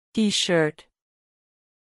T-shirt.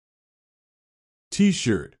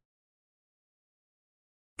 T-shirt.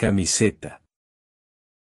 Camiseta.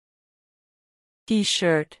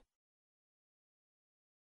 T-shirt.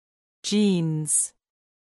 Jeans.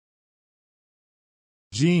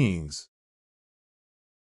 Jeans.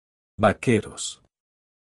 Vaqueros.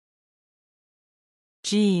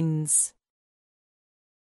 Jeans.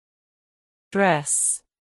 Dress.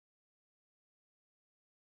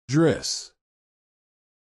 Dress.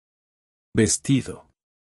 Vestido.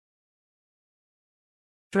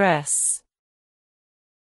 Dress.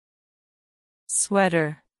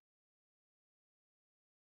 Sweater.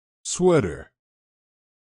 Sweater.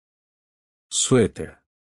 Suéter.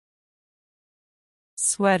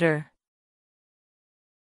 Sweater.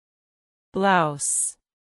 Blouse.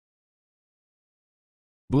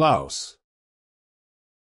 Blouse.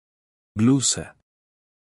 Blusa.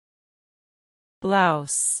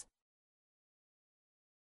 Blouse.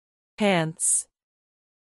 Pants.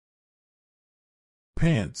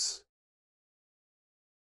 Pants.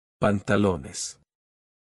 Pantalones.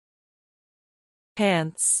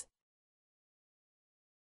 Pants.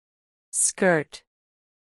 Skirt.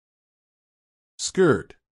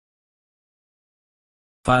 Skirt.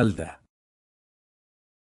 Falda.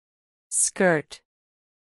 Skirt.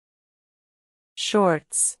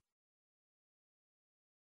 Shorts.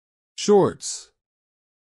 Shorts.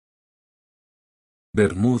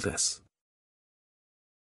 Bermudas.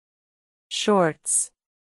 Shorts.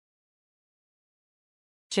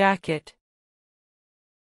 Jacket.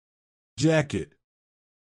 Jacket.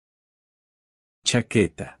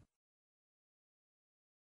 Chaqueta.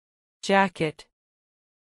 Jacket.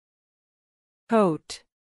 Coat.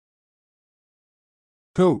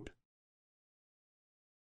 Coat.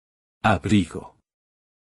 Abrigo.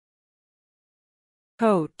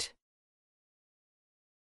 Coat.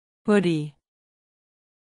 Hoodie.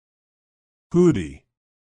 Hoodie.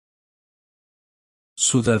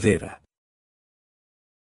 Sudadera.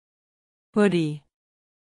 Hoodie.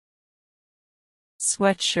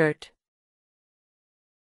 Sweatshirt.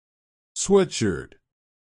 Sweatshirt.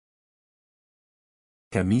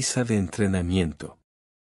 Camisa de entrenamiento.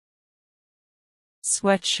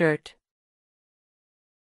 Sweatshirt.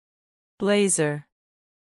 Blazer.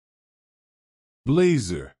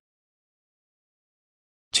 Blazer.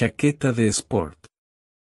 Chaqueta de sport.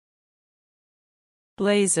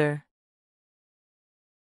 Blazer.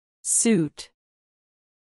 Suit.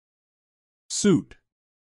 Suit.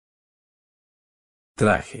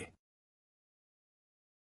 Traje.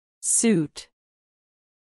 Suit.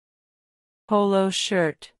 Polo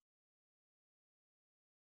shirt.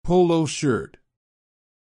 Polo shirt.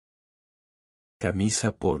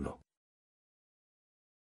 Camisa polo.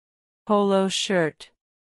 Polo shirt.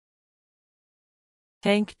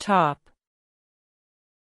 Tank top.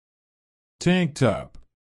 Tank top.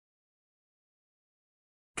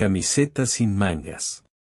 Camiseta sin mangas.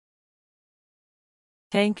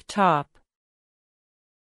 Tank top.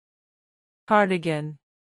 Cardigan.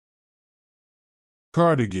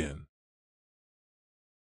 Cardigan.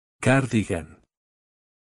 Cardigan.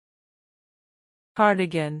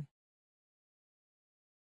 Cardigan.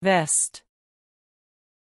 Vest.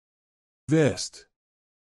 Vest.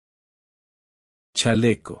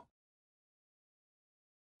 Chaleco.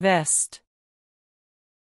 Vest.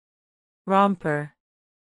 Romper.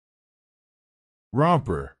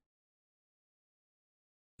 Romper.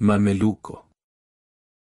 Mameluco.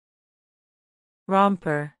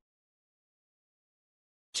 Romper.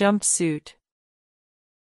 Jumpsuit.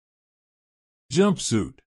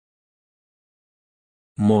 Jumpsuit.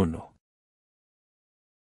 Mono.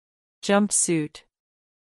 Jumpsuit.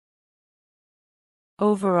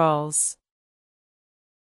 Overalls.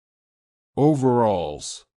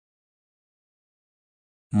 Overalls.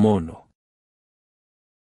 Mono.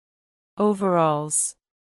 Overalls.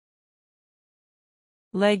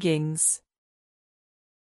 Leggings.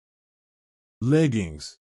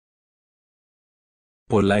 Leggings.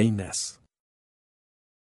 Polainas.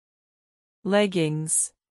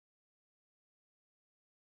 Leggings.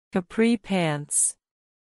 Capri pants.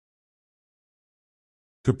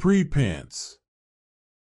 Capri pants.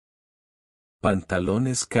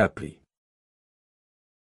 Pantalones capri.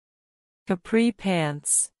 Capri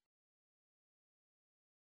pants.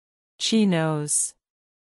 Chinos.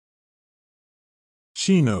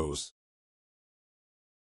 Chinos.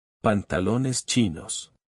 Pantalones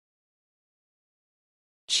chinos.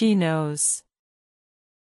 Chinos.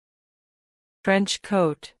 Trench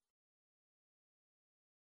coat.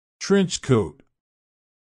 Trench coat.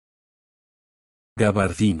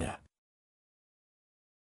 Gabardina.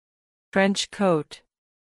 Trench coat.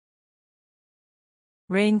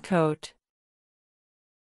 Raincoat.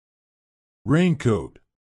 Raincoat.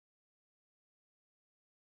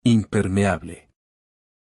 Impermeable.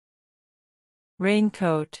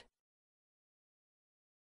 Raincoat.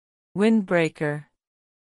 Windbreaker.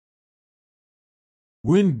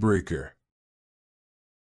 Windbreaker.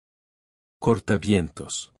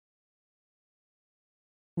 Cortavientos.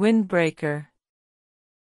 Windbreaker.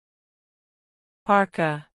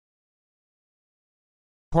 Parka.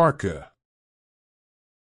 Parka.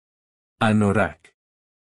 Anorak.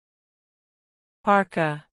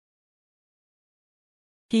 Parka.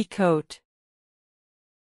 Peacoat.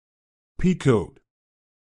 Peacoat.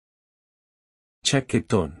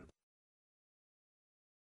 Chaquetón.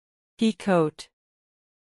 Peacoat.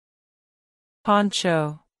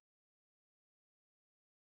 Poncho.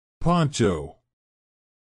 Poncho.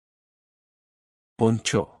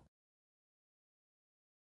 Poncho.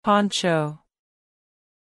 Poncho.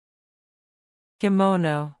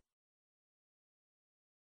 Kimono.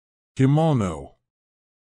 Kimono.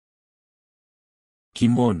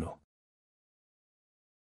 Kimono.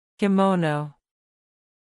 Kimono.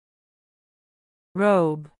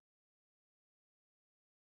 Robe.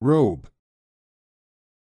 Robe.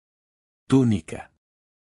 Túnica.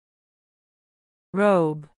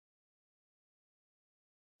 Robe.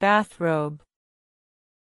 Bathrobe.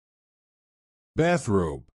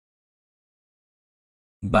 Bathrobe.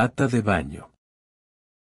 Bata de baño.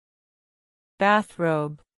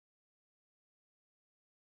 Bathrobe.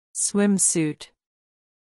 Swimsuit.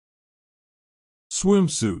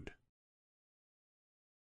 Swimsuit.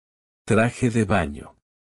 Traje de baño.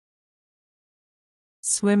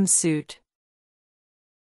 Swimsuit.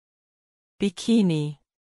 Bikini.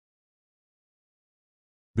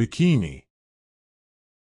 Bikini.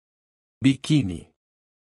 Bikini.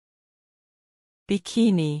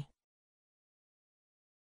 Bikini.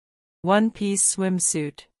 One-piece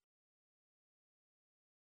swimsuit.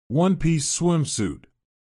 One-piece swimsuit.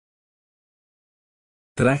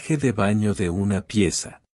 Traje de baño de una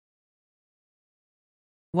pieza.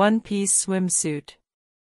 One-piece swimsuit.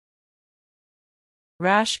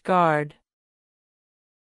 Rash guard.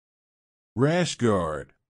 Rash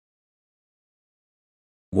guard.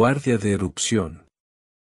 Guardia de erupción.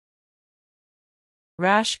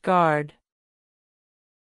 Rash guard.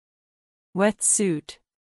 Wetsuit.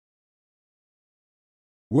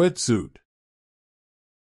 Wetsuit.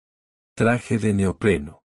 Traje de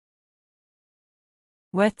neopreno.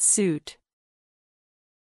 Wetsuit.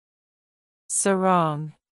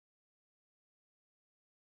 Sarong.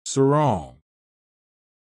 Sarong.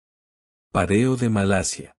 Pareo de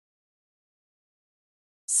Malasia.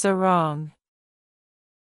 Sarong.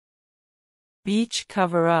 Beach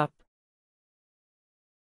cover-up.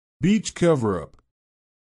 Beach cover-up.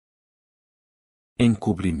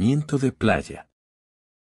 Encubrimiento de playa.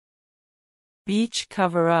 Beach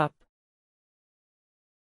cover-up.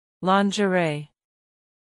 Lingerie.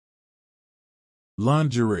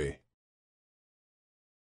 Lingerie.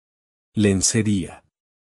 Lencería.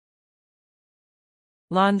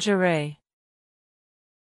 Lingerie.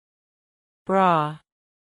 Bra.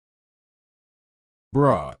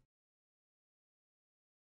 Bra.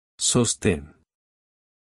 Sostén.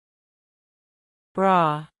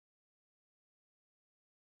 Bra.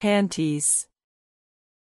 Panties.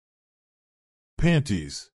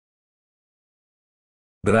 Panties.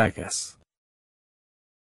 Bragas.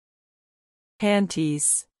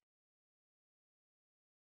 Panties.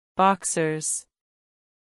 Boxers.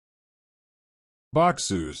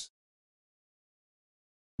 Boxers.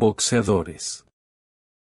 Boxeadores.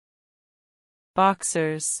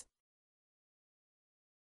 Boxers.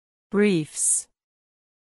 Briefs.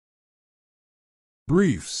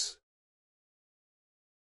 Briefs.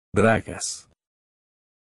 Bragas.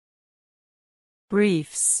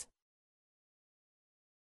 Briefs.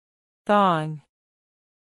 Thong.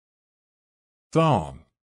 Thong.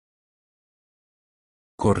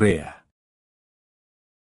 Correa.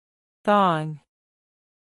 Thong.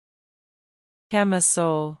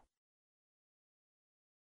 Camisole.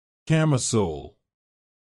 Camisole.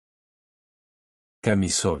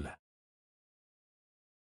 Camisola.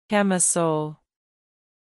 Camisole.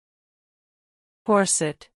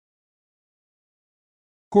 Corset.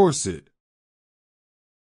 Corset.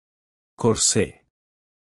 Corsé.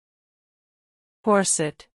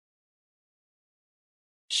 Corset.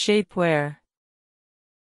 Shapewear.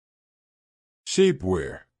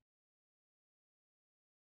 Shapewear.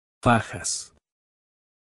 Fajas.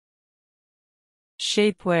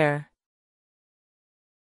 Shapewear.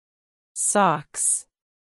 Socks.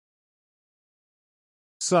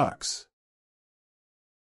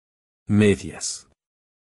 Medias.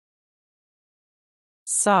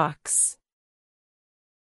 Socks.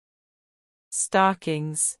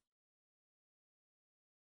 Stockings.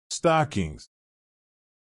 Stockings.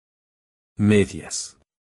 Medias.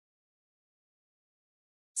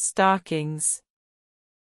 Stockings.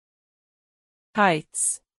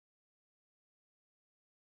 Tights.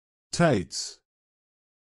 Tights.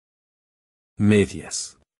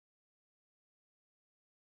 Medias.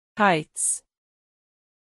 Tights.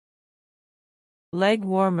 Leg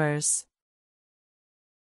warmers.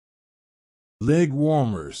 Leg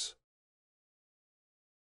warmers.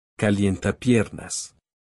 Calientapiernas.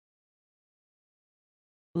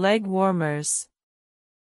 Leg warmers.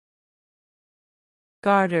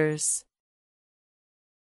 Garters.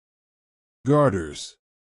 Garters.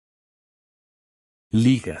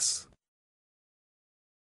 Ligas.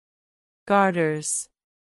 Garters.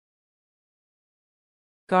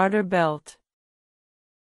 Garter belt.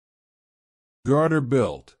 Garter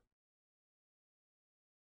belt.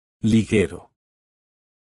 Liguero.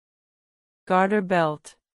 Garter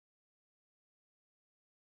belt.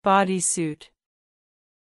 Bodysuit.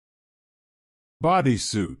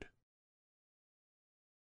 Bodysuit.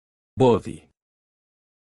 Body.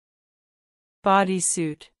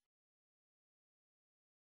 Bodysuit.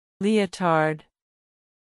 Leotard.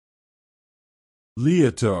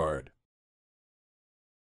 Leotard.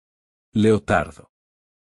 Leotardo.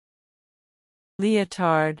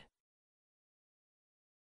 Leotard.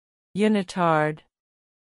 Unitard.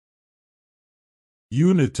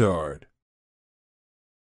 Unitard.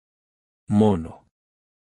 Mono.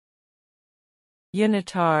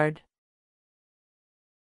 Unitard.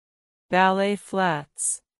 Ballet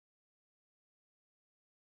flats.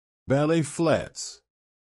 Ballet flats.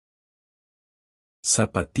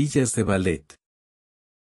 Zapatillas de ballet.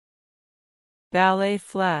 Ballet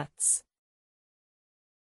flats.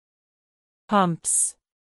 Pumps.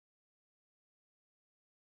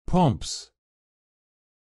 Pumps.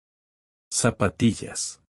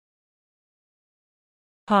 Zapatillas.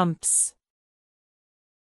 Pumps.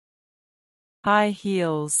 High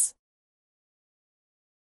heels.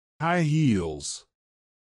 High heels.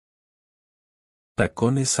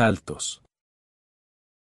 Tacones altos.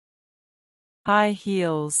 High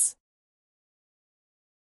heels.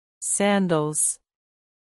 Sandals.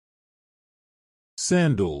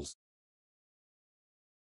 Sandals.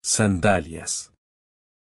 Sandalias.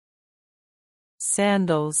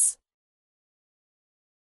 Sandals.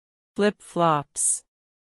 Flip-flops.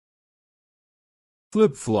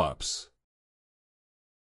 Flip-flops.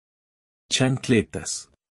 Chancletas.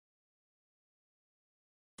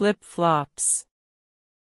 Flip-flops.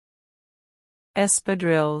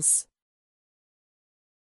 Espadrilles.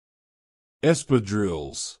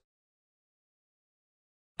 Espadrilles.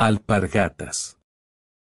 Alpargatas.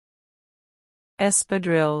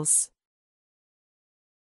 Espadrilles.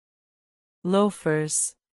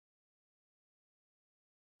 Loafers.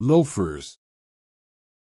 Loafers.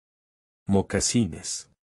 Mocasines.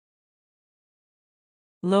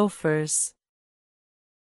 Loafers.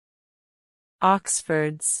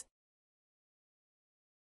 Oxfords.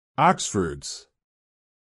 Oxfords.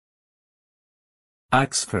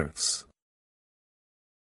 Oxfords.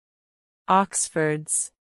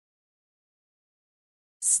 Oxfords.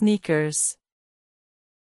 Sneakers.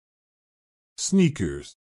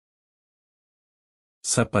 Sneakers.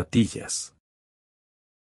 Zapatillas.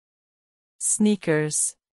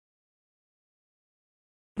 Sneakers.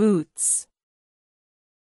 Boots.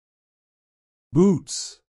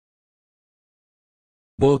 Boots.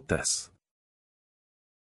 Botas.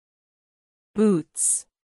 Boots.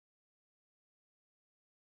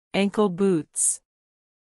 Ankle boots.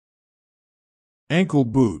 Ankle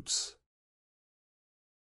boots.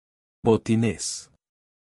 Botines.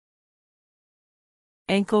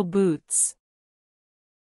 Ankle boots.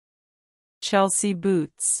 Chelsea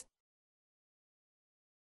boots.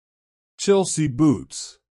 Chelsea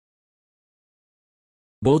boots.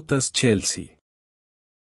 Botas Chelsea.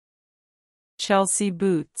 Chelsea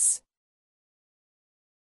boots.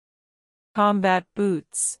 Combat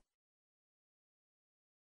boots.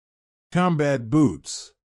 Combat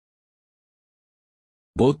boots.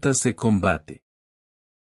 Botas de combate.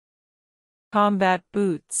 Combat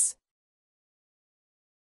boots.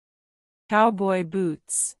 Cowboy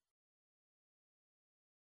boots.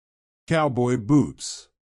 Cowboy boots.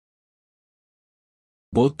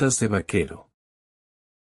 Botas de vaquero.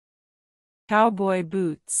 Cowboy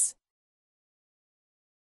boots.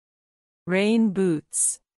 Rain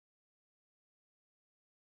boots.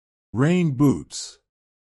 Rain boots.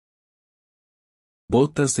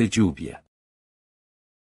 Botas de lluvia.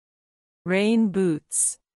 Rain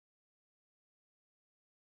boots.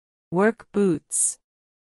 Work boots.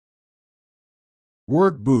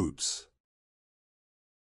 Work boots.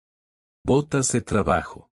 Botas de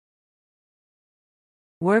trabajo.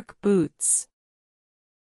 Work boots.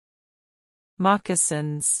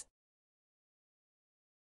 Moccasins.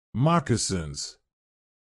 Moccasins.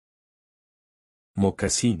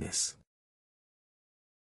 Mocasines.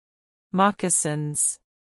 Moccasins.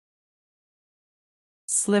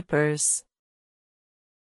 Slippers.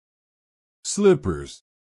 Slippers.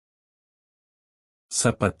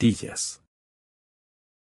 Zapatillas.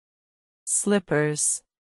 Slippers.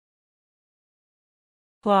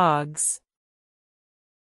 Clogs.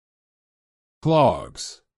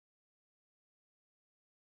 Clogs.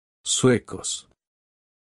 Suecos.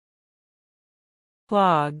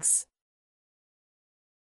 Clogs.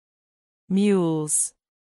 Mules.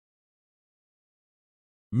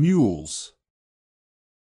 Mules.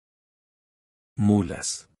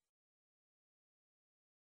 Mulas.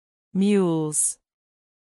 Mules.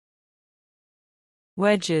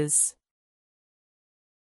 Wedges.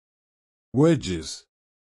 Wedges.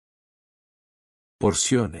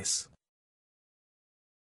 Porciones.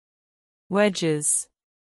 Wedges.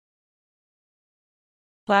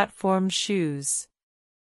 Platform shoes.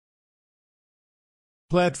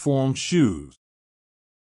 Platform shoes.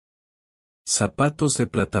 Zapatos de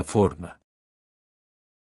plataforma.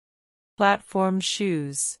 Platform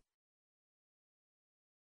shoes.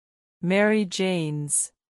 Mary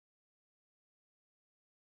Jane's.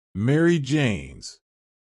 Mary Jane's.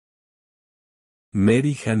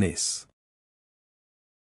 Mary Janes.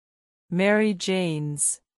 Mary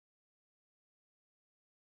Jane's.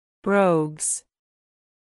 Brogues.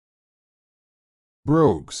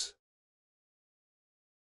 Brogues.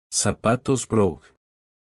 Zapatos brogue.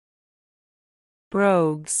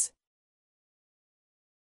 Brogues.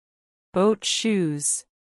 Boat shoes.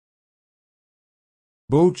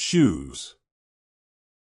 Boat shoes.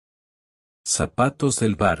 Zapatos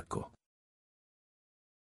del barco.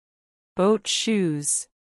 Boat shoes.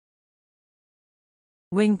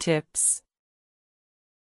 Wingtips.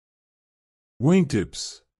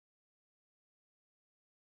 Wingtips.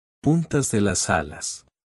 Puntas de las alas.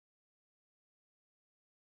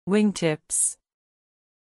 Wingtips.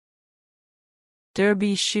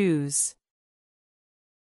 Derby shoes.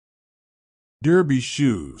 Derby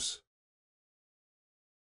shoes.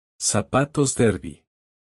 Zapatos derby.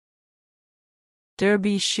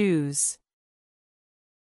 Derby shoes.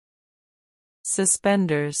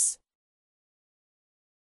 Suspenders.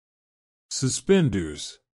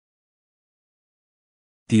 Suspenders.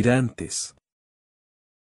 Tirantes.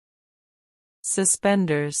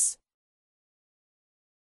 Suspenders.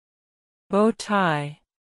 Bow tie.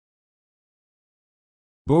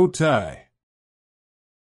 Bow tie.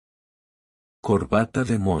 Corbata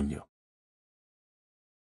de moño.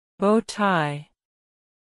 Bow tie.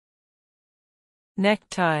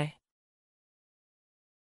 Necktie.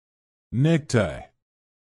 Necktie.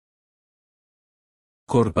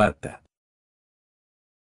 Corbata.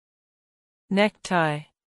 Necktie.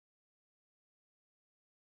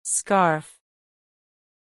 Scarf.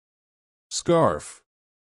 Scarf.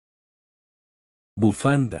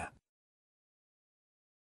 Bufanda.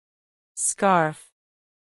 Scarf.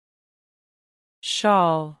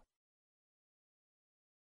 Shawl.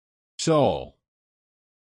 Shawl.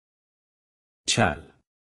 Chal.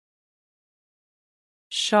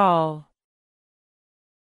 Shawl.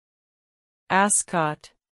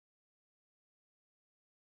 Ascot.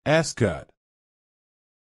 Ascot.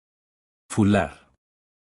 Fular.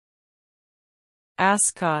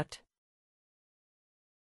 Ascot.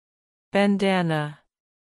 Bandana.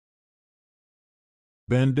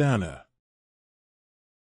 Bandana.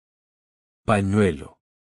 Pañuelo.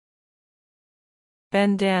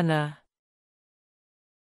 Bandana.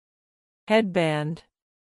 Headband.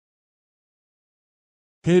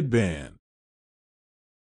 Headband.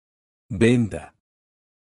 Venda.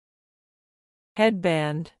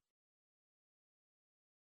 Headband.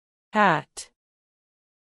 Hat.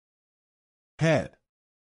 Hat.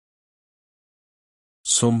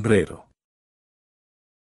 Sombrero.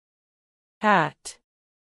 Hat.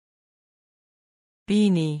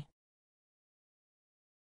 Beanie.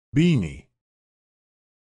 Beanie.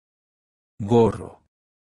 Gorro.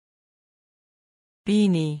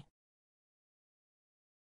 Beanie.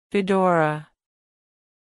 Fedora.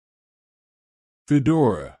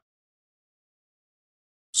 Fedora.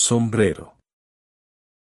 Sombrero.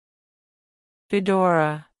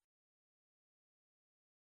 Fedora.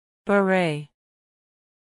 Beret.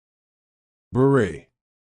 Beret.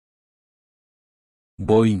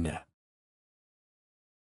 Boina.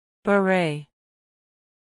 Beret.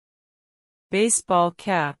 Baseball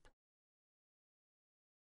cap.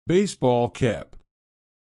 Baseball cap.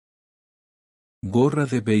 Gorra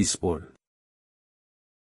de béisbol.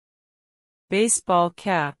 Baseball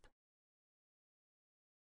cap.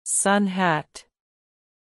 Sun hat.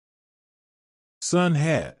 Sun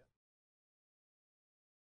hat.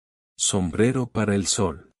 Sombrero para el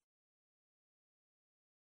sol.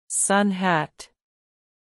 Sun hat.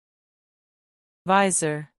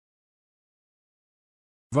 Visor.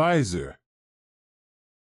 Visor.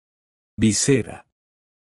 Visera.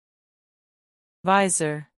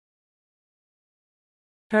 Visor.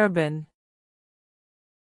 Turban.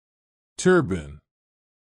 Turban.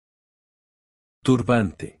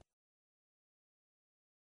 Turbante.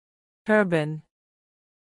 Turban.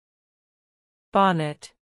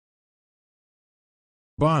 Bonnet.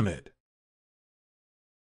 Bonnet.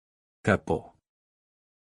 Capó.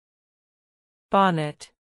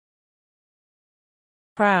 Bonnet.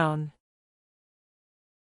 Crown.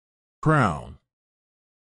 Crown.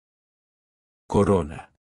 Corona.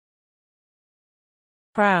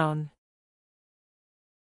 Crown.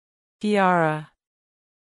 Tiara.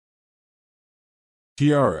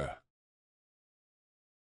 Tiara.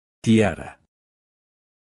 Tiara.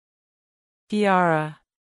 Tiara.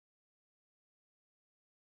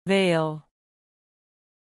 Veil.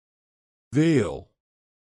 Veil.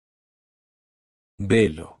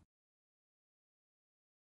 Velo.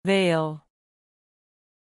 Veil.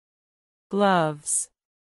 Gloves.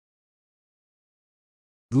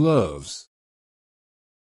 Gloves.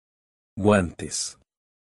 Guantes.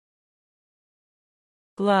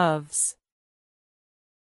 Gloves.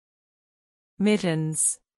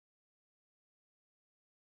 Mittens.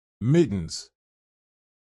 Mittens.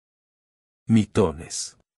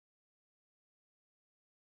 Mitones.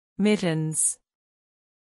 Mittens.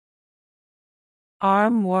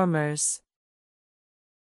 Arm warmers.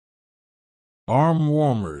 Arm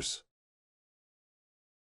warmers.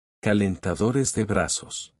 Calentadores de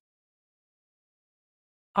brazos.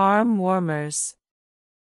 Arm warmers.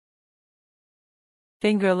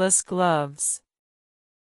 Fingerless gloves.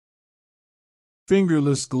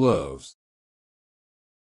 Fingerless gloves.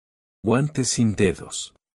 Guantes sin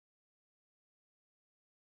dedos.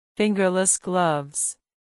 Fingerless gloves.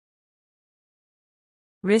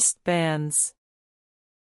 Wristbands.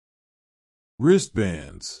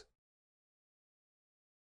 Wristbands.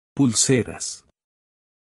 Pulseras.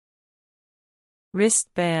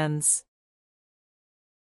 Wristbands.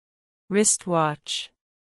 Wristwatch.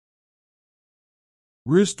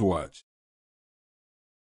 Wristwatch.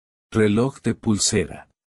 Reloj de pulsera.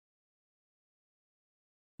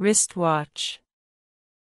 Wristwatch.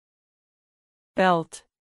 Belt.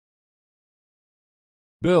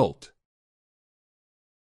 Belt.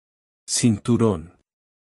 Cinturón.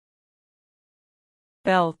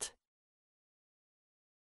 Belt.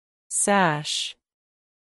 Sash.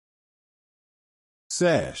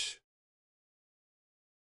 Sash.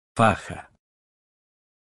 Faja.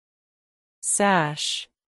 Sash.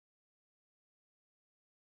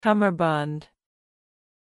 Cummerbund.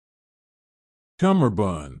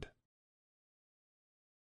 Cummerbund.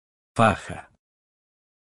 Faja.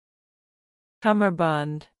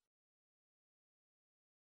 Cummerbund.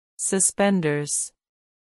 Suspenders.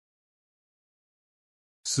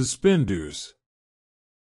 Suspenders.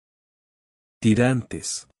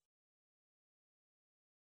 Tirantes.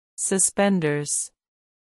 Suspenders.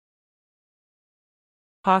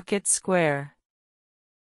 Pocket square.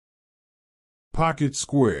 Pocket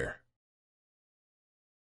square.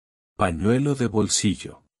 Pañuelo de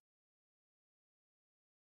bolsillo.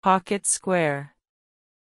 Pocket square.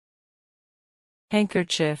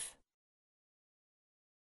 Handkerchief.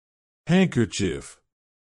 Handkerchief.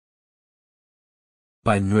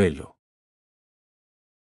 Pañuelo.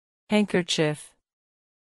 Handkerchief.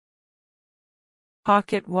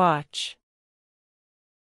 Pocket watch.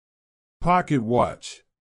 Pocket watch.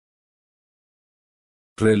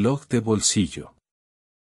 Reloj de bolsillo.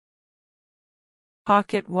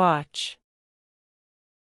 Pocket watch.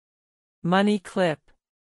 Money clip.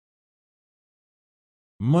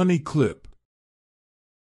 Money clip.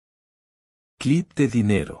 Clip de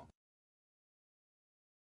dinero.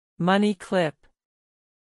 Money clip.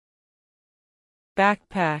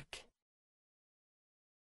 Backpack.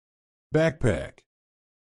 Backpack.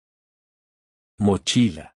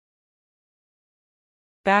 Mochila.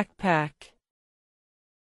 Backpack.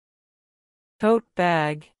 Tote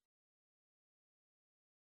bag.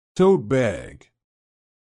 Tote bag.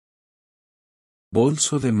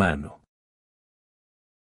 Bolso de mano.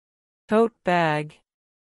 Tote bag.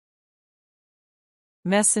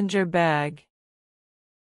 Messenger bag.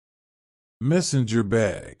 Messenger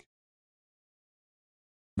bag.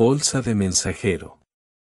 Bolsa de mensajero.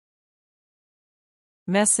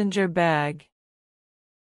 Messenger bag.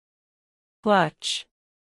 clutch,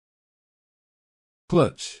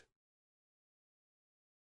 clutch,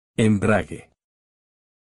 embrague,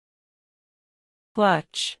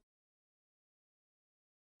 clutch,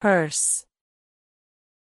 purse,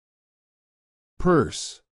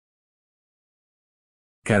 purse,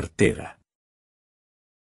 cartera,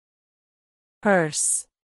 purse,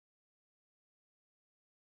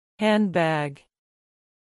 handbag,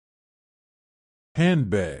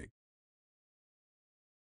 handbag,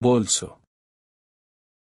 bolso,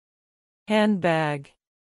 handbag,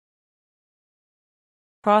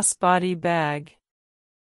 crossbody bag,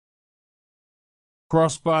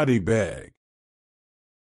 crossbody bag,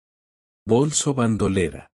 bolso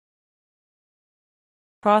bandolera,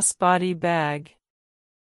 crossbody bag,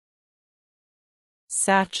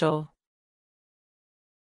 satchel,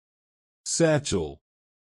 satchel,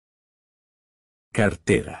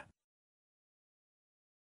 cartera,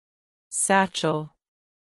 satchel,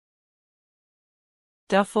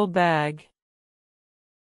 duffel bag,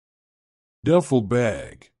 duffel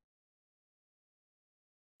bag,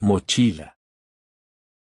 mochila,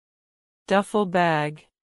 duffel bag,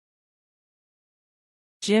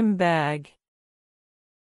 gym bag,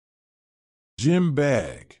 gym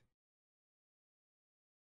bag,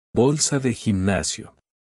 bolsa de gimnasio,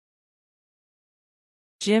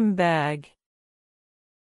 gym bag,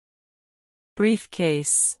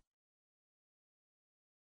 briefcase,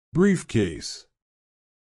 briefcase,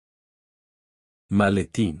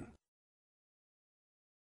 maletín,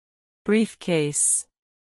 briefcase,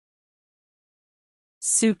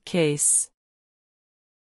 suitcase,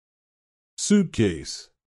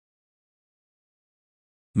 suitcase,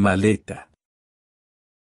 maleta,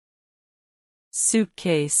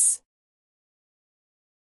 suitcase,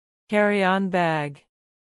 carry-on bag,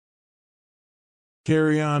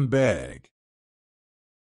 carry-on bag,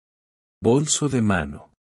 bolso de mano,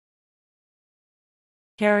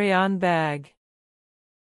 carry-on bag,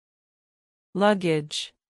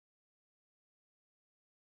 luggage,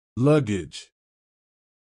 luggage,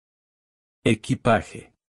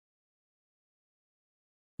 equipaje,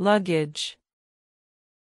 luggage,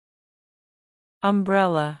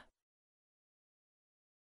 umbrella,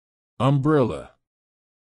 umbrella,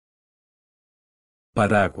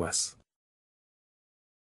 paraguas,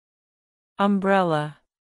 umbrella,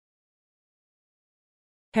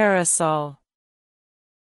 parasol,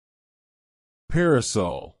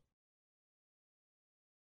 parasol,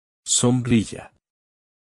 sombrilla,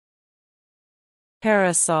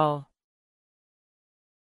 parasol,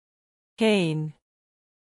 cane,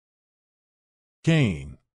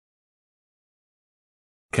 cane,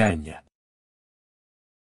 caña,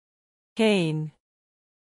 cane,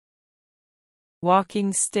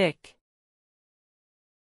 walking stick,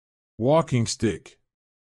 walking stick,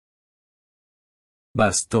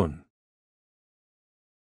 bastón,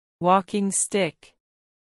 walking stick,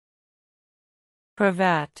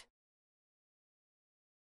 cravat,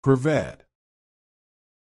 cravat,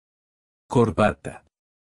 corbata,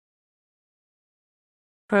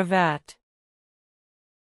 cravat,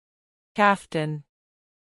 caftan,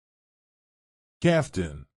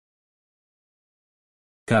 caftan,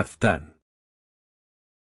 caftán,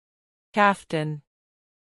 caftan,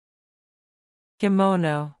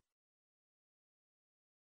 kimono,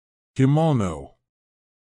 kimono,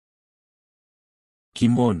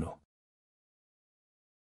 kimono,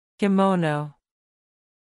 kimono,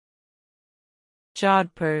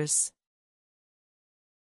 jodhpurs,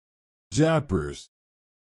 jodhpurs,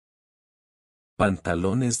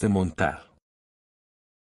 pantalones de montar,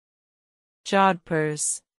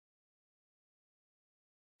 jodhpurs,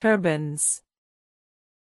 turbans,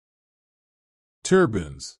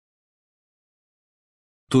 turbans,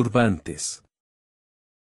 turbantes,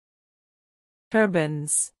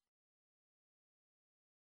 turbans,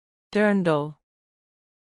 dirndl,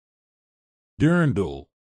 dirndl,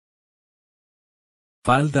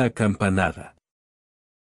 falda acampanada,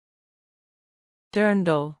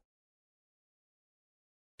 dirndl,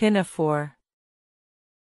 pinafore,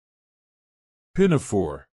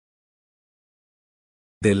 pinafore,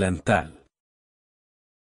 delantal,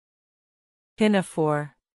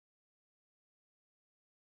 pinafore,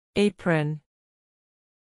 apron,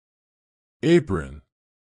 apron,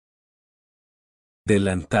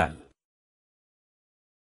 delantal,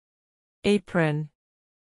 apron,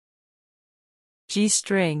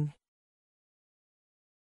 G-string,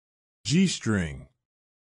 G-string,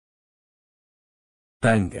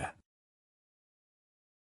 tanga,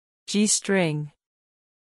 G-string,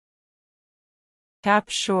 tap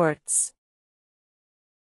shorts,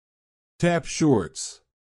 tap shorts,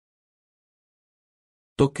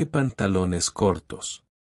 toque pantalones cortos,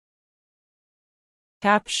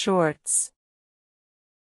 Cap shorts.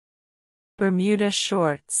 Bermuda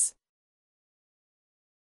shorts.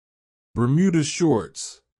 Bermuda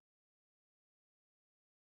shorts.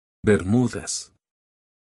 Bermudas.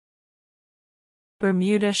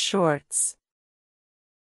 Bermuda shorts.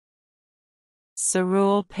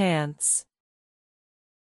 Cerule pants.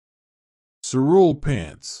 Cerule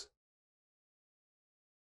pants.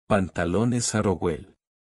 Pantalones arogüel.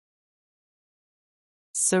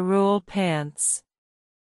 Cerule pants.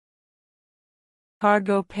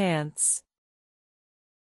 Cargo pants.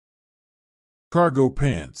 Cargo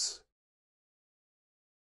pants.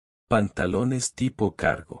 Pantalones tipo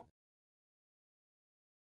cargo.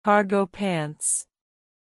 Cargo pants.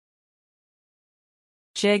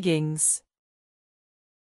 Jeggings.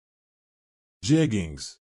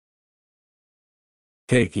 Jeggings.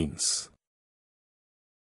 Jeggings.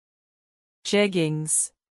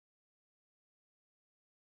 Jeggings.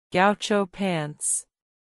 Gaucho pants.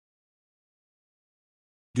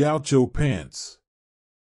 Gaucho pants.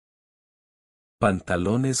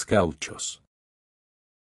 Pantalones gauchos.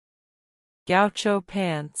 Gaucho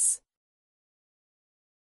pants.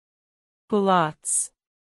 Culottes.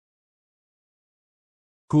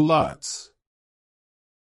 Culottes.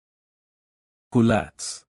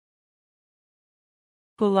 Culottes.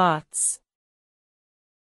 Culottes.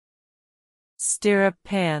 Stirrup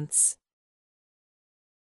pants.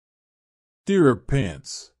 Stirrup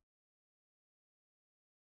pants.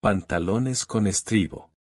 Pantalones con estribo.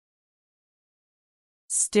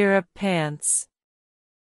 Stirrup pants.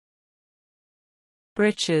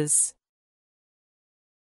 Breeches.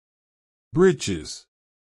 Breeches.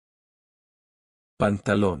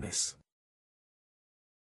 Pantalones.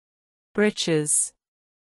 Breeches.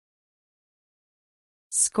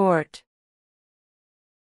 Skirt.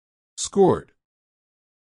 Skirt.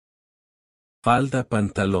 Falda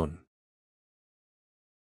pantalón.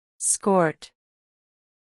 Skirt.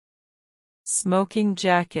 Smoking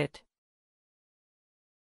jacket.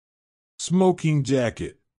 Smoking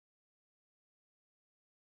jacket.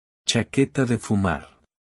 Chaqueta de fumar.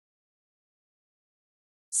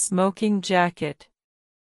 Smoking jacket.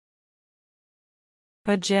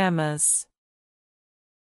 Pajamas.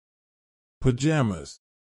 Pajamas.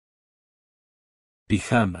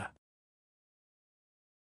 Pijama.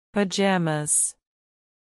 Pajamas.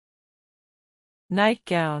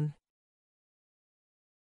 Nightgown.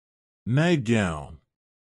 Nightgown.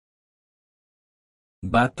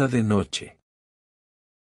 Bata de noche.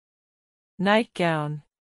 Nightgown.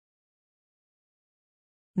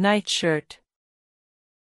 Nightshirt.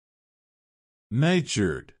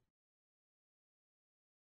 Nightshirt.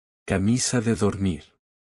 Camisa de dormir.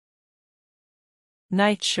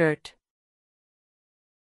 Nightshirt.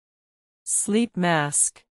 Sleep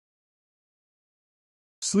mask.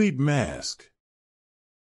 Sleep mask.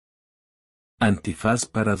 Antifaz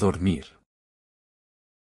para dormir.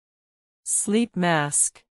 Sleep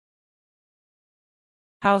mask.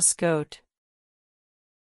 Housecoat.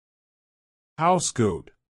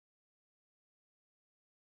 Housecoat.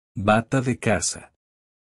 Bata de casa.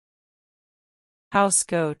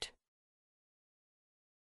 Housecoat.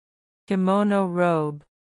 Kimono robe.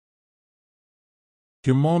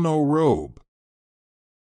 Kimono robe.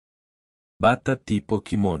 Bata tipo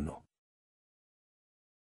kimono.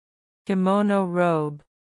 Kimono robe.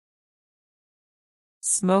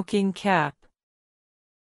 Smoking cap.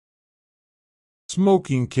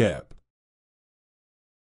 Smoking cap.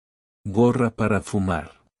 Gorra para fumar.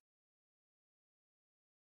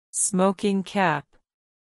 Smoking cap.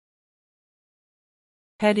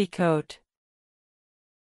 Petticoat.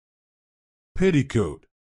 Petticoat.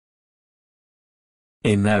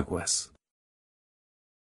 Enaguas.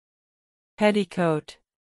 Petticoat.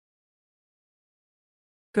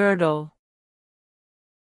 Girdle.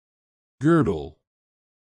 Girdle.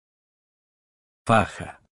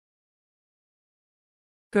 Faja.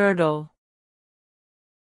 Girdle.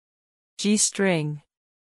 G-string.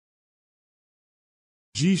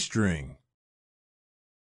 G-string.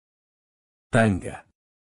 Tanga.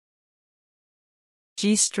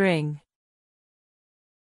 G-string.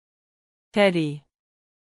 Teddy.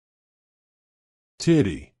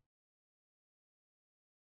 Titty.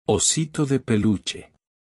 Osito de peluche.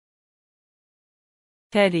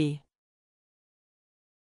 Teddy.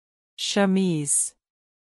 Chemise.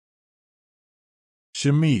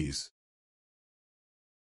 Chemise.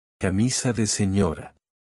 Camisa de señora.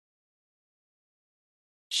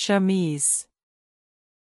 Chemise.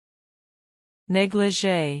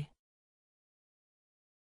 Negligee.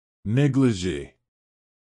 Negligee.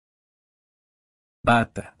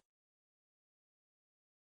 Bata.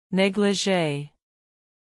 Negligee.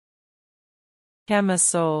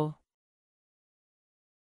 Camisole.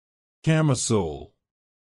 Camisole.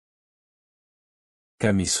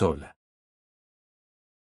 Camisola.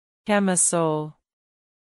 Camisole.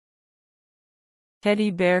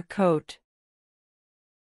 Teddy bear coat.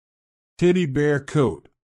 Teddy bear coat.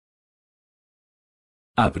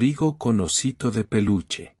 Abrigo con osito de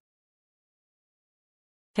peluche.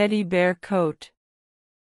 Teddy bear coat.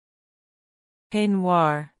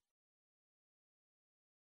 Peignoir.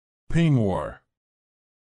 Peignoir.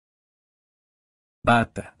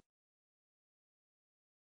 Bata.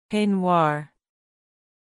 Peignoir.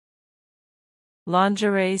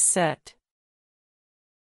 Lingerie set.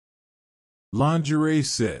 Lingerie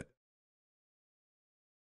set.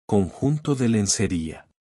 Conjunto de lencería.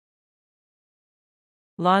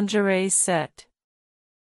 Lingerie set.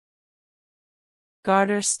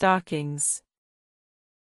 Garter stockings.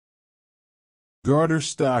 Garter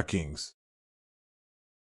stockings.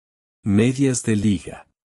 Medias de liga.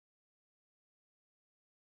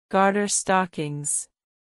 Garter stockings.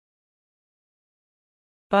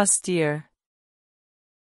 Bustier.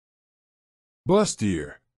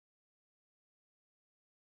 Bustier.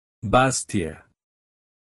 Bustier.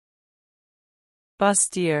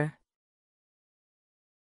 Bustier.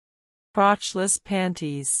 Crotchless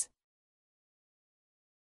panties.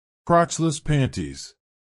 Crotchless panties.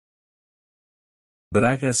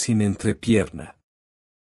 Braga sin entrepierna.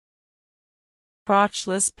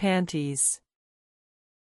 Crotchless panties.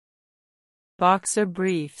 Boxer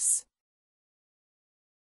briefs.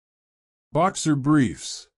 Boxer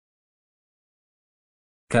briefs.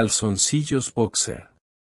 Calzoncillos boxer.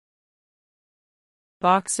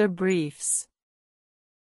 Boxer briefs.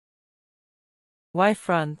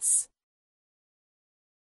 Y-fronts.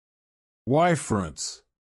 Y-fronts.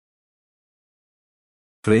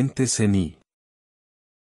 Frentes en I.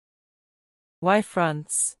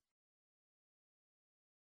 Y-fronts.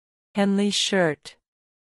 Henley shirt.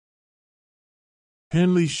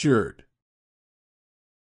 Henley shirt.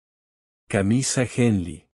 Camisa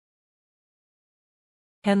Henley.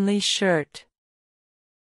 Henley shirt.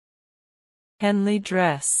 Henley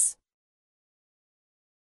dress.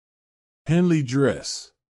 Henley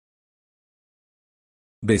dress.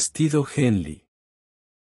 Vestido Henley.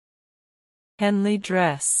 Henley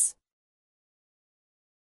dress.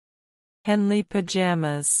 Henley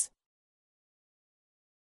pajamas.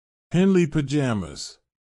 Henley pajamas.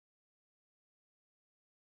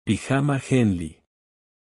 Pijama Henley.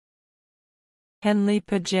 Henley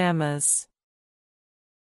pajamas.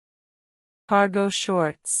 Cargo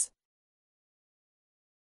shorts.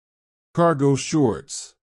 Cargo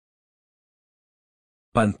shorts.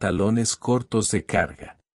 Pantalones cortos de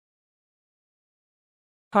carga.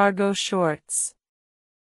 Cargo shorts.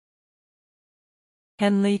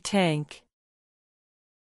 Henley tank.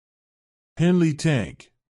 Henley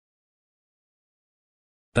tank.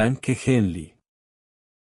 Tanque Henley.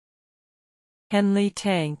 Henley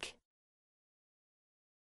tank.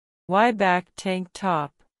 Y-back tank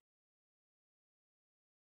top.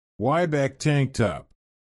 Y-back tank top.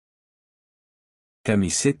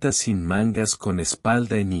 Camiseta sin mangas con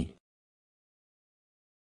espalda en I.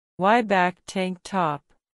 Y-back tank top.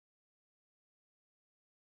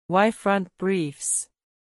 Y-front briefs.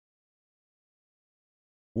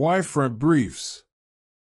 Y-front briefs.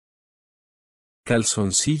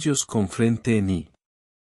 Calzoncillos con frente en I.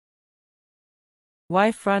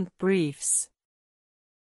 Y-front briefs.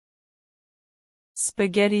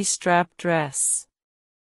 Spaghetti strap dress.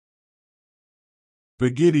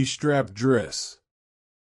 Spaghetti strap dress.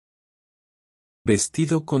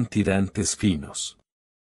 Vestido con tirantes finos.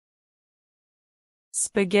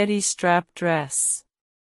 Spaghetti strap dress.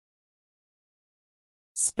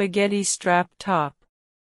 Spaghetti strap top.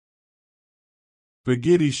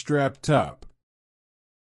 Spaghetti strap top.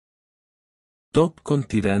 Top con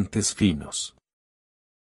tirantes finos.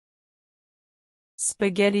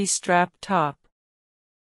 Spaghetti strap top.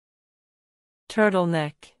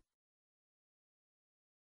 Turtleneck.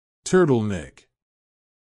 Turtleneck.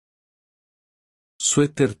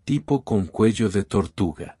 Suéter tipo con cuello de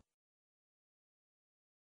tortuga.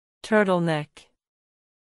 Turtleneck.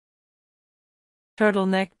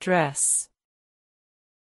 Turtleneck dress.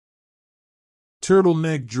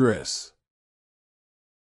 Turtleneck dress.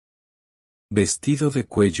 Vestido de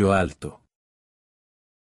cuello alto.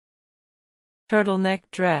 Turtleneck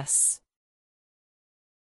dress.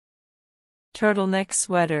 Turtleneck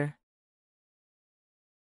sweater.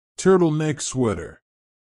 Turtleneck sweater.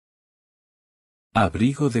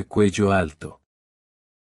 Abrigo de cuello alto.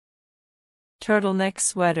 Turtleneck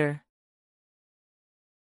sweater.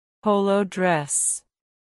 Polo dress.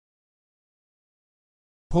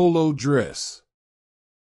 Polo dress.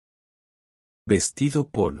 Vestido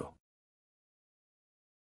polo.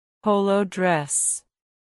 Polo dress.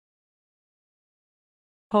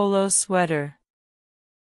 Polo sweater.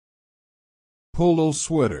 Polo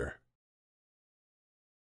sweater.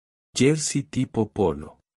 Jersey tipo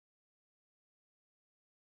polo.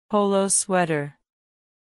 Polo sweater.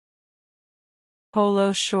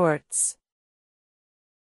 Polo shorts.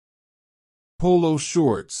 Polo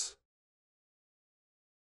shorts.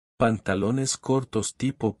 Pantalones cortos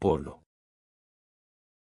tipo polo.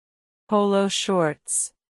 Polo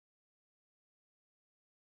shorts.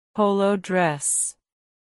 Polo dress.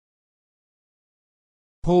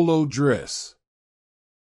 Polo dress.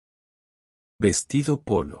 Vestido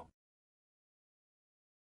polo.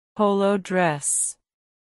 Polo dress.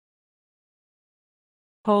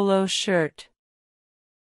 Polo shirt.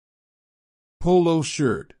 Polo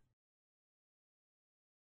shirt.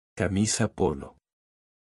 Camisa polo.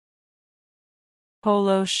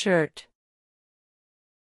 Polo shirt.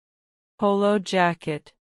 Polo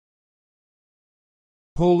jacket.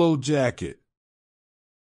 Polo jacket.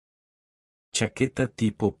 Chaqueta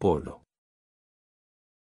tipo polo.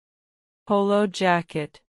 Polo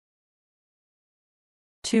jacket.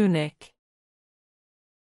 Tunic.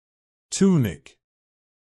 Tunic.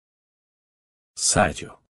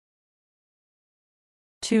 Sayo.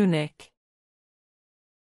 Tunic.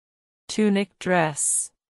 Tunic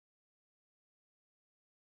dress.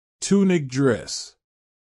 Tunic dress.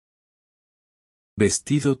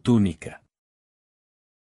 Vestido túnica.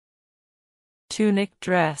 Tunic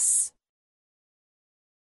dress.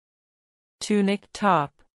 Tunic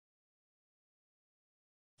top.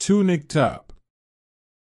 Tunic top.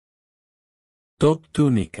 Top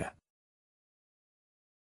túnica.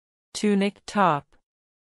 Tunic top.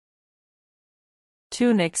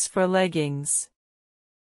 Tunics for leggings.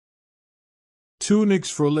 Tunics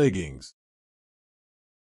for leggings.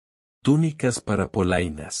 Túnicas para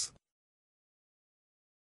polainas.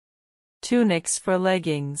 Tunics for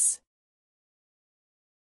leggings.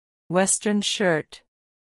 Western shirt.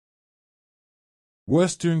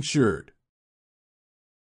 Western shirt.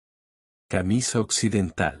 Camisa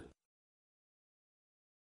occidental.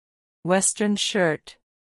 Western shirt.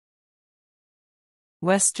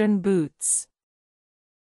 Western boots.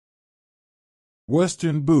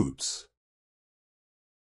 Western boots.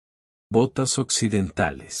 Botas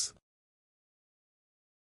occidentales.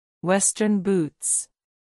 Western boots.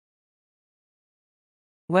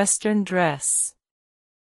 Western dress.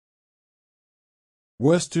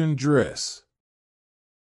 Western dress.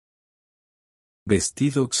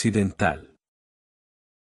 Vestido occidental.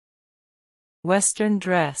 Western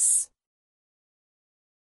dress.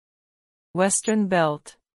 Western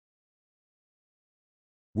belt.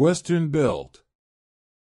 Western belt.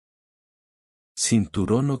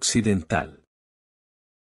 Cinturón occidental.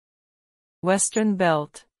 Western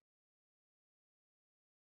belt.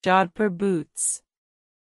 Jodhpur boots.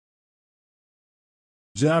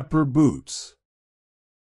 Jodhpur boots.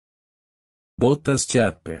 Botas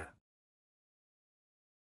Jodhpur.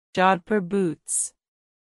 Jodhpur boots.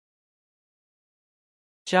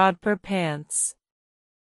 Jodhpur pants.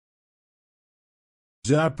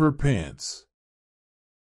 Jodhpur pants.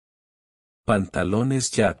 Pantalones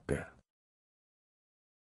Jodhpur.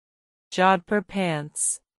 Jodhpur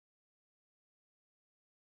pants.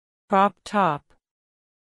 Crop top.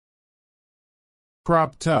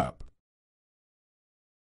 Crop top.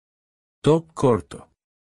 Top corto.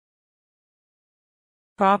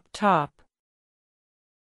 Crop top.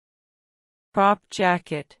 Crop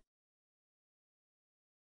jacket.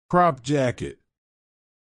 Crop jacket.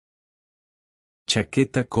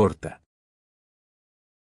 Chaqueta corta.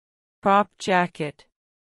 Crop jacket.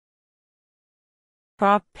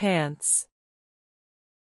 Crop pants.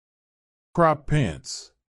 Crop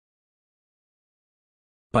pants.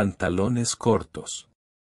 Pantalones cortos.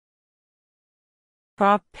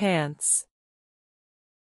 Crop pants.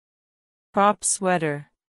 Crop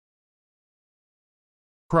sweater.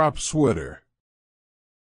 Crop sweater.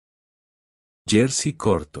 Jersey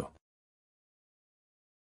corto.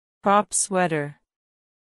 Crop sweater.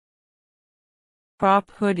 Crop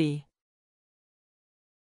hoodie.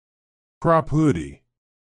 Crop hoodie.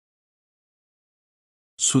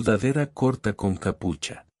 Sudadera corta con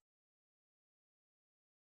capucha.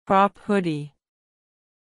 Crop hoodie.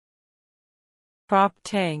 Crop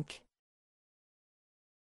tank.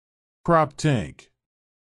 Crop tank.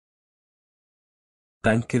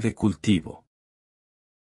 Tanque de cultivo.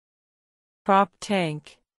 Crop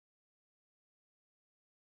tank.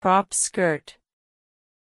 Crop skirt.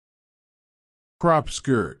 Crop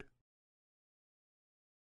skirt.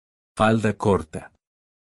 Falda corta.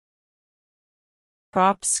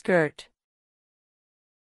 Crop skirt.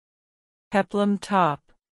 Peplum top.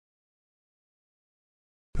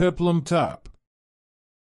 Peplum top.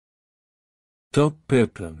 Top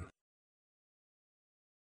peplum.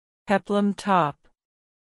 Peplum top.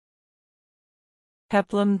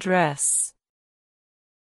 Peplum dress.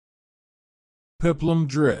 Peplum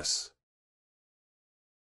dress.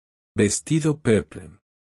 Vestido peplum.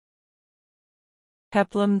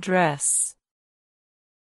 Peplum dress.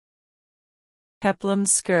 Peplum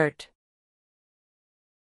skirt.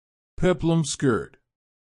 Peplum skirt.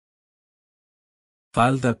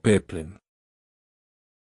 Falda peplum.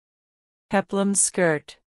 Peplum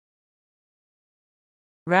skirt.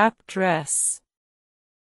 Wrap dress.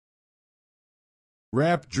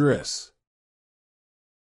 Wrap dress.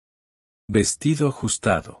 Vestido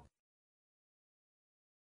ajustado.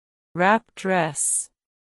 Wrap dress.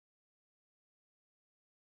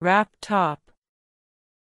 Wrap top.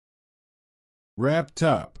 Wrap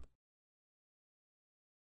top.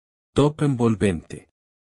 Top envolvente.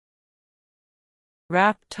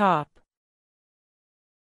 Wrap top.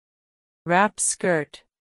 Wrap skirt.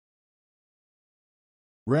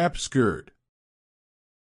 Wrap skirt.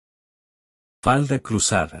 Falda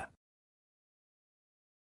cruzada.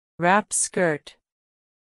 Wrap skirt.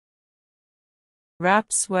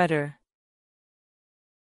 Wrap sweater.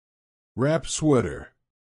 Wrap sweater.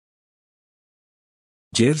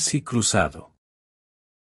 Jersey cruzado.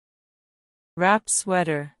 Wrap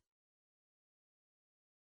sweater.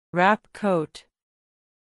 Wrap coat.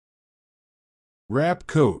 Wrap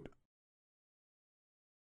coat.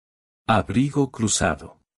 Abrigo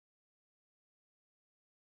cruzado.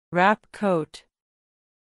 Wrap coat.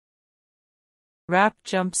 Wrap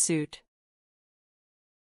jumpsuit.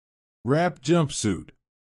 Wrap jumpsuit.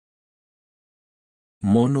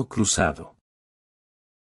 Mono cruzado.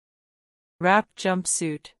 Wrap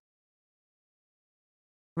jumpsuit.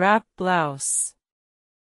 Wrap blouse.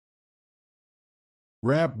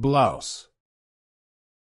 Wrap blouse.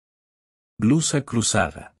 Blusa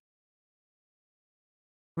cruzada.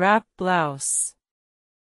 Wrap blouse.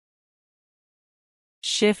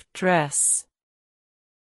 Shift dress.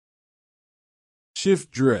 Shift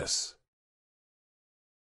dress.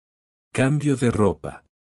 Cambio de ropa.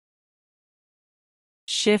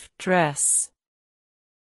 Shift dress.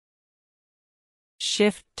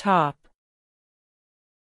 Shift top.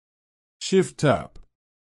 Shift top.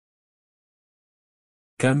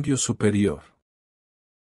 Cambio superior.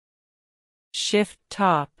 Shift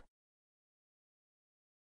top.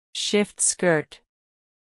 Shift skirt.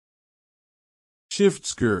 Shift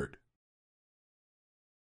skirt.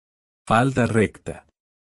 Falda recta.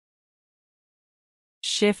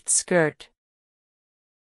 Shift skirt.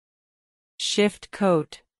 Shift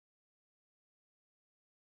coat.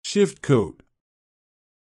 Shift coat.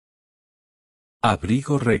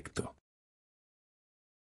 Abrigo recto.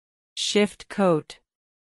 Shift coat.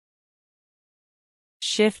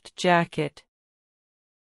 Shift jacket.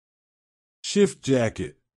 Shift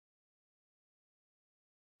jacket.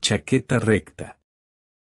 Chaqueta recta.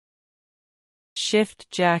 Shift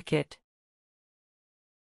jacket.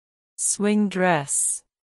 Swing dress.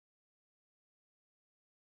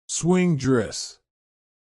 Swing dress.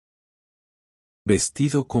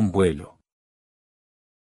 Vestido con vuelo.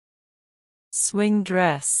 Swing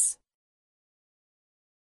dress.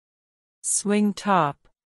 Swing top.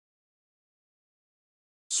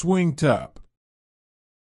 Swing top.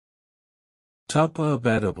 Top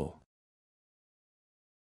available.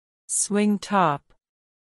 Swing top.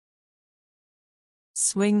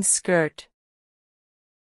 Swing skirt.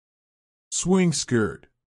 Swing skirt.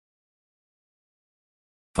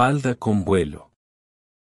 Falda con vuelo.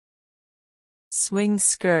 Swing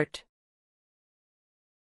skirt.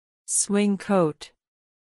 Swing coat.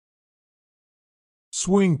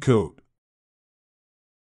 Swing coat.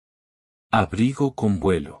 Abrigo con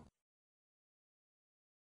vuelo.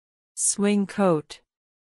 Swing coat.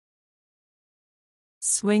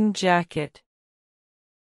 Swing jacket.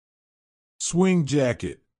 Swing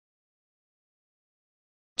jacket.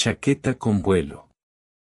 Chaqueta con vuelo.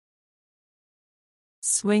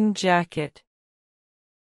 Swing jacket.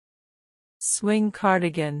 Swing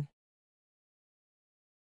cardigan.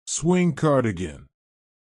 Swing cardigan.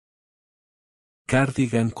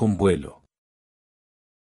 Cardigan con vuelo.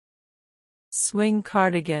 Swing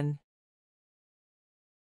cardigan.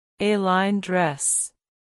 A-line dress.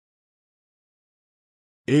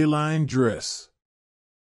 A-line dress.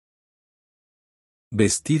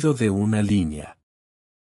 Vestido de una línea.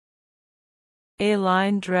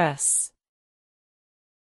 A-line dress.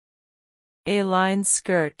 A-line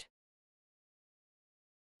skirt.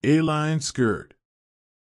 A-line skirt.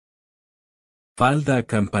 Falda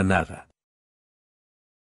acampanada.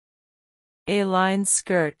 A-line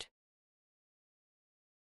skirt.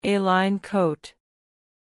 A-line coat.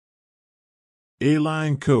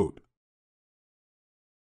 A-line coat.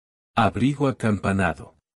 Abrigo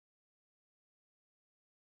acampanado.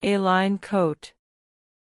 A-line coat.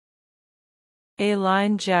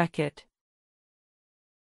 A-line jacket.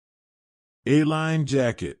 A-line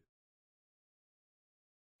jacket.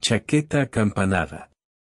 Chaqueta acampanada.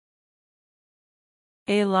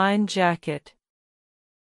 A-line jacket.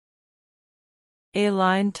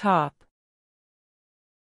 A-line top.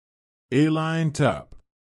 A-line top.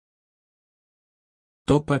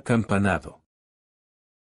 Top acampanado.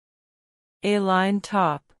 A-line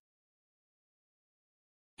top.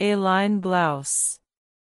 A-line blouse.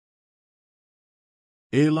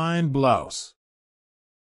 A-line blouse.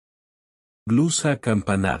 Blusa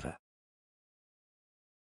acampanada.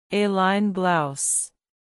 A-line blouse.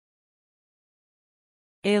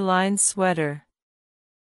 A-line sweater.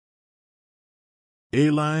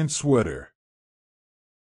 A-line sweater.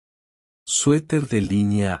 Suéter de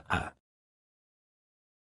línea A.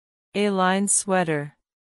 A-line sweater.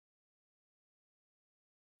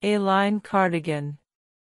 A-line cardigan.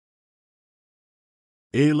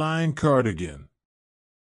 A-line cardigan.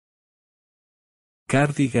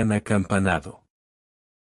 Cardigan acampanado.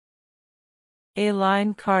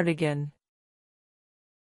 A-line cardigan.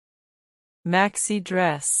 Maxi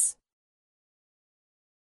dress.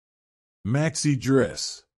 Maxi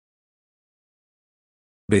dress.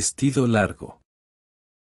 Vestido largo.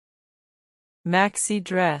 Maxi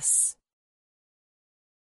dress.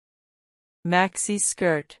 Maxi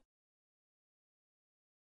skirt.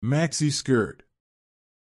 Maxi skirt.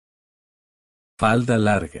 Falda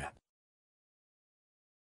larga.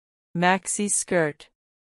 Maxi skirt.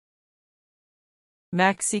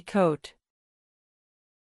 Maxi coat.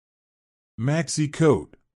 Maxi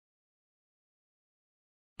coat.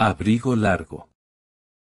 Abrigo largo.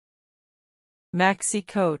 Maxi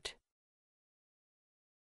coat.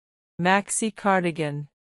 Maxi cardigan.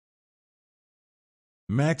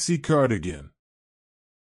 Maxi cardigan.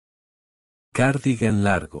 Cardigan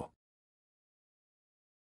largo.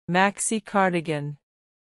 Maxi cardigan.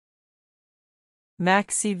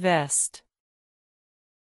 Maxi vest.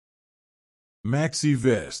 Maxi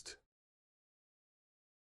vest.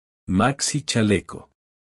 Maxi chaleco.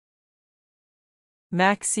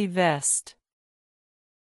 Maxi vest.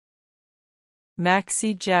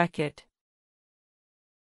 Maxi jacket.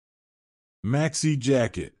 Maxi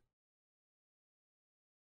jacket.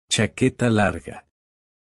 Chaqueta larga.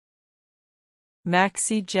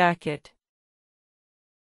 Maxi jacket.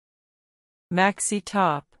 Maxi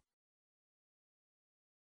top.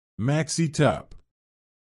 Maxi top.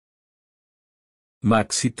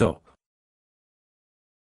 Maxi top.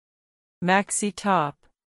 Maxi top.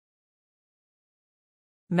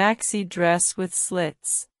 Maxi dress with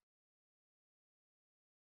slits.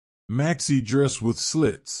 Maxi dress with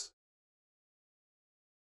slits.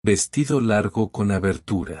 Vestido largo con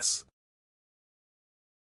aberturas.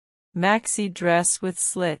 Maxi dress with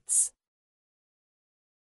slits.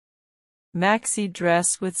 Maxi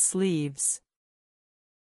dress with sleeves.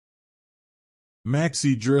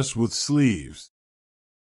 Maxi dress with sleeves.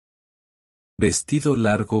 Vestido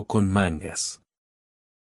largo con mangas.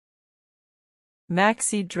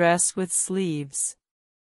 Maxi dress with sleeves.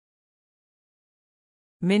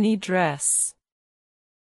 Mini dress.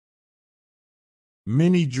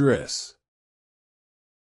 Mini dress.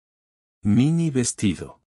 Mini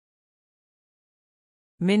vestido.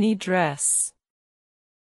 Mini dress.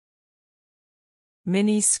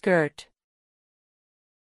 Mini skirt.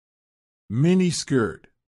 Mini skirt.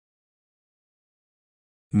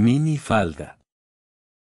 Mini falda.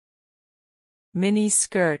 Mini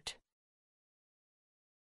skirt.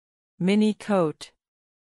 Mini coat.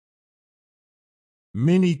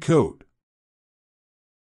 Mini coat.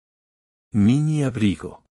 Mini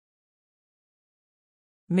abrigo.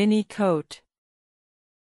 Mini coat.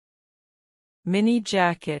 Mini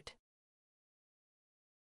jacket.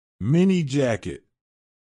 Mini jacket.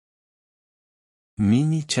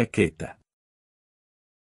 Mini chaqueta.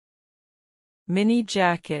 Mini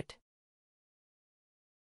jacket.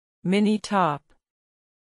 Mini top.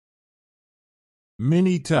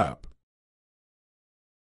 Mini top.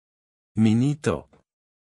 Mini top.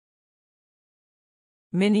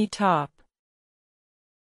 Mini top.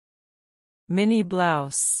 Mini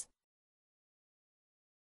blouse.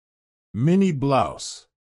 Mini blouse.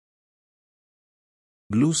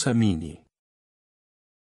 Blusa mini.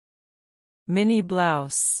 Mini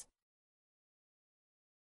blouse.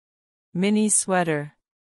 Mini sweater.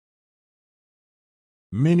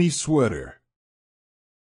 Mini sweater.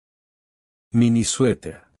 Mini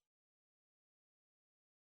suéter.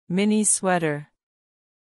 Mini sweater.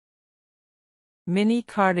 Mini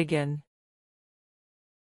cardigan.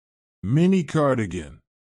 Mini cardigan.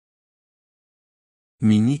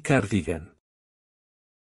 Mini cardigan.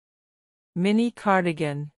 Mini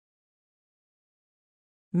cardigan.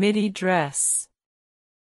 Midi dress.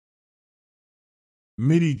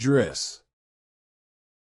 Midi dress.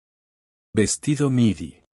 Vestido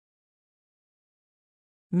midi.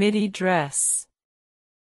 Midi dress.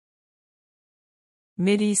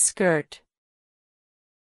 Midi skirt.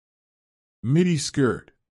 Midi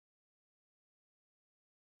skirt.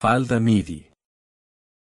 Falda midi.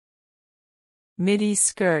 Midi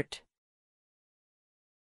skirt.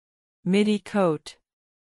 Midi coat.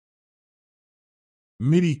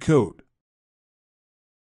 Midi coat.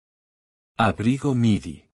 Abrigo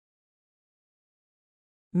midi.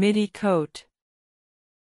 Midi coat.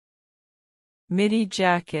 Midi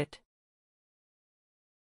jacket.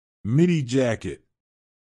 Midi jacket.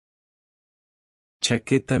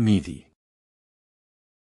 Chaqueta midi.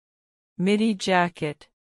 Midi jacket.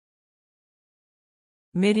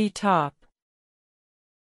 Midi top.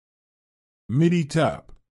 Midi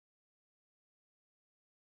top.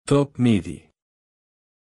 Top midi.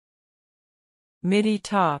 Midi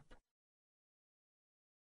top.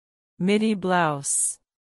 Midi blouse.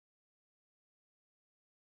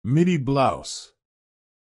 Midi blouse.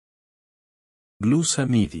 Blusa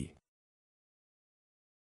midi.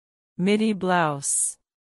 Midi blouse.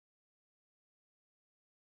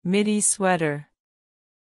 Midi sweater.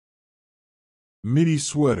 Midi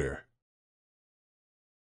sweater.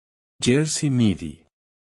 Jersey midi.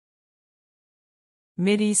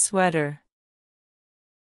 Midi sweater.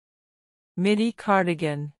 Midi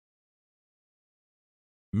cardigan.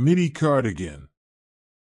 Midi cardigan.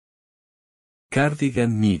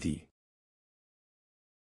 Cardigan midi.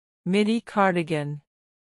 Midi cardigan.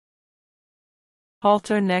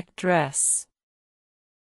 Halter neck dress.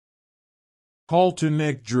 Halter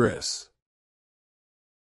neck dress.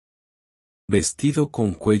 Vestido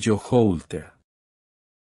con cuello halter.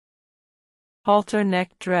 Halter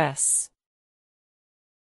neck dress.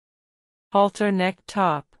 Halter neck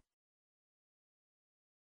top.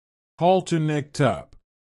 Halter neck top.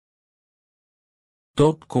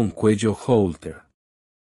 Top con cuello halter.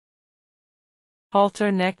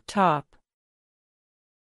 Halter neck top.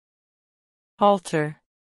 Halter.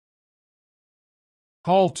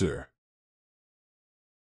 Halter.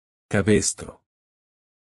 Cabestro.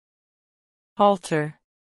 Halter.